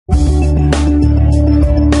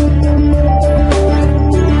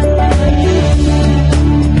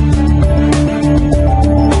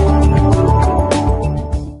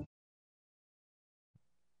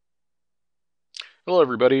Hello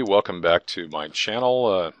everybody, welcome back to my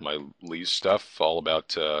channel, my Lee's stuff, all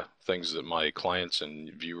about things that my clients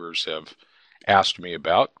and viewers have asked me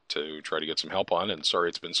about to try to get some help on. And sorry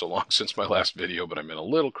it's been so long since my last video, but I've been a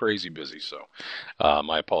little crazy busy, so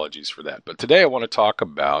my apologies for that. But today I want to talk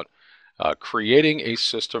about creating a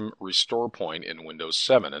system restore point in Windows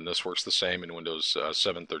 7, and this works the same in Windows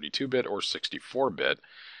 7 32-bit or 64-bit.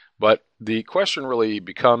 But the question really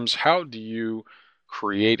becomes, how do you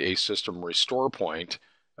create a system restore point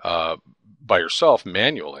by yourself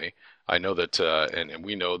manually? I know that, and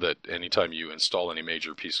we know that anytime you install any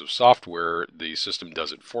major piece of software, the system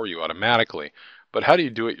does it for you automatically. But how do you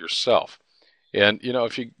do it yourself? And, you know,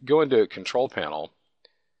 if you go into Control Panel,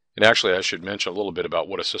 and actually I should mention a little bit about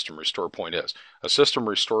what a system restore point is. A system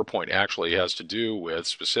restore point actually has to do with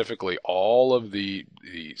specifically all of the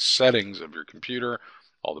settings of your computer,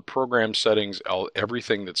 all the program settings,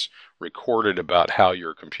 everything that's recorded about how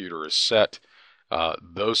your computer is set.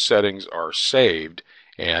 Those settings are saved,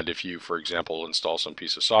 and if you, for example, install some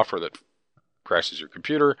piece of software that crashes your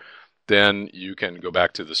computer, then you can go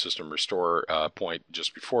back to the system restore point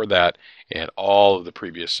just before that, and all of the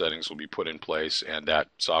previous settings will be put in place, and that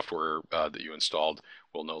software that you installed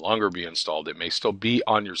will no longer be installed. It may still be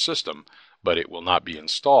on your system, but it will not be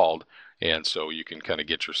installed, and so you can kind of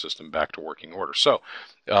get your system back to working order. So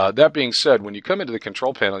that being said, when you come into the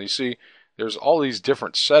control panel, you see there's all these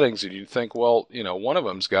different settings, and you think, well, you know, one of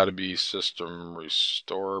them's got to be system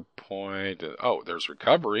restore point. Oh, there's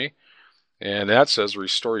recovery, and that says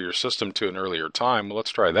restore your system to an earlier time. Well,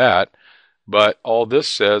 let's try that. But all this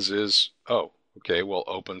says is, oh, okay, well,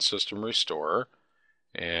 open system restore.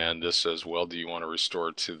 And this says, well, do you want to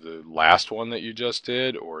restore to the last one that you just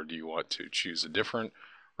did, or do you want to choose a different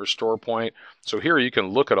restore point? So here you can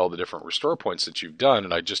look at all the different restore points that you've done,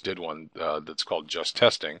 and I just did one that's called just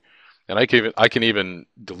testing. And I can even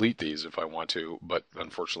delete these if I want to, but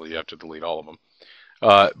unfortunately you have to delete all of them.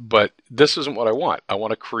 But this isn't what I want. I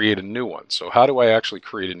want to create a new one. So how do I actually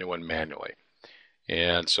create a new one manually?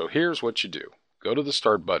 And so here's what you do. Go to the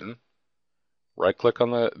Start button, right-click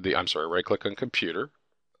on right-click on Computer,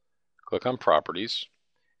 click on Properties,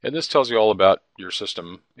 and this tells you all about your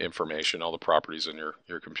system information, all the properties in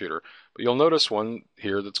your computer. But you'll notice one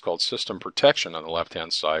here that's called System Protection on the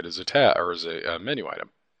left-hand side is a menu item.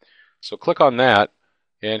 So click on that,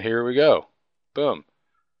 and here we go. Boom.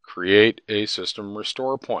 Create a system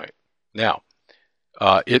restore point. Now,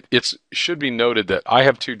 it should be noted that I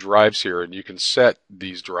have two drives here, and you can set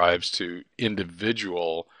these drives to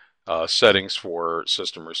individual settings for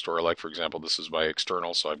system restore. Like, for example, this is my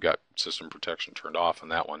external, so I've got system protection turned off on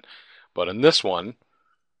that one. But in this one,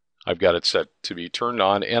 I've got it set to be turned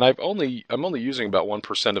on, and I'm only using about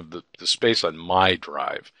 1% of the space on my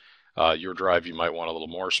drive. Your drive, you might want a little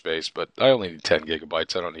more space, but I only need 10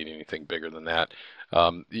 gigabytes. I don't need anything bigger than that.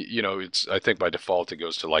 You know, I think by default it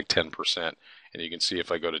goes to like 10%, and you can see if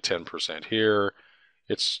I go to 10% here,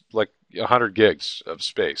 it's like 100 gigs of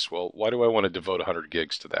space. Well, why do I want to devote 100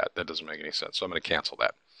 gigs to that? That doesn't make any sense, so I'm going to cancel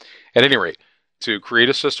that. At any rate, to create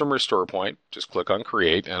a system restore point, just click on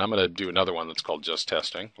Create, and I'm going to do another one that's called Just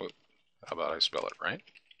Testing. How about I spell it right?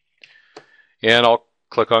 And I'll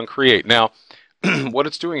click on Create. Now, what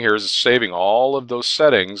it's doing here is saving all of those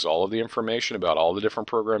settings, all of the information about all the different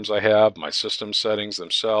programs I have, my system settings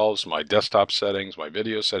themselves, my desktop settings, my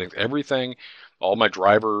video settings, everything, all my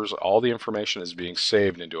drivers, all the information is being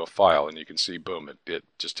saved into a file. And you can see, boom, it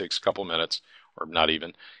just takes a couple minutes, or not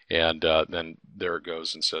even, and then there it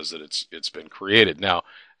goes and says that it's been created. Now,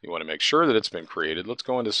 you want to make sure that it's been created. Let's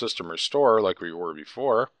go into System Restore like we were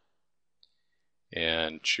before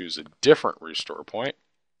and choose a different restore point.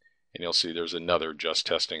 And you'll see there's another just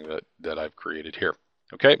testing that I've created here.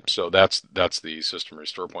 Okay, so that's the system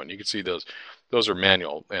restore point. And you can see those are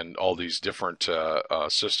manual, and all these different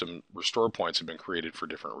system restore points have been created for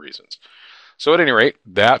different reasons. So at any rate,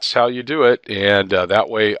 that's how you do it, and that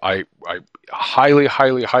way I highly,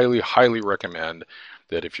 highly, highly, highly recommend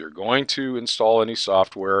that if you're going to install any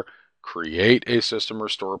software, create a system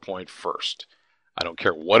restore point first. I don't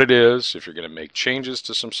care what it is. If you're going to make changes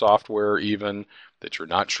to some software even that you're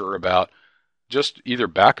not sure about, just either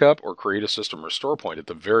back up or create a system restore point at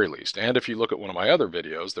the very least. And if you look at one of my other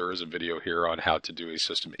videos, there is a video here on how to do a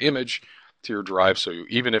system image to your drive. So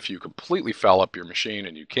even if you completely foul up your machine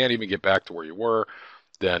and you can't even get back to where you were,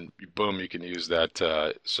 then boom, you can use that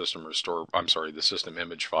the system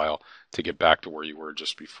image file to get back to where you were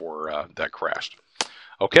just before that crashed.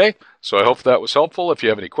 Okay, so I hope that was helpful. If you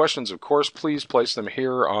have any questions, of course, please place them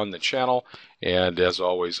here on the channel. And as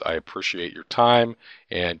always, I appreciate your time.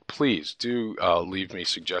 And please do leave me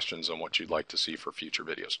suggestions on what you'd like to see for future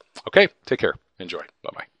videos. Okay, take care. Enjoy.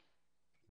 Bye-bye.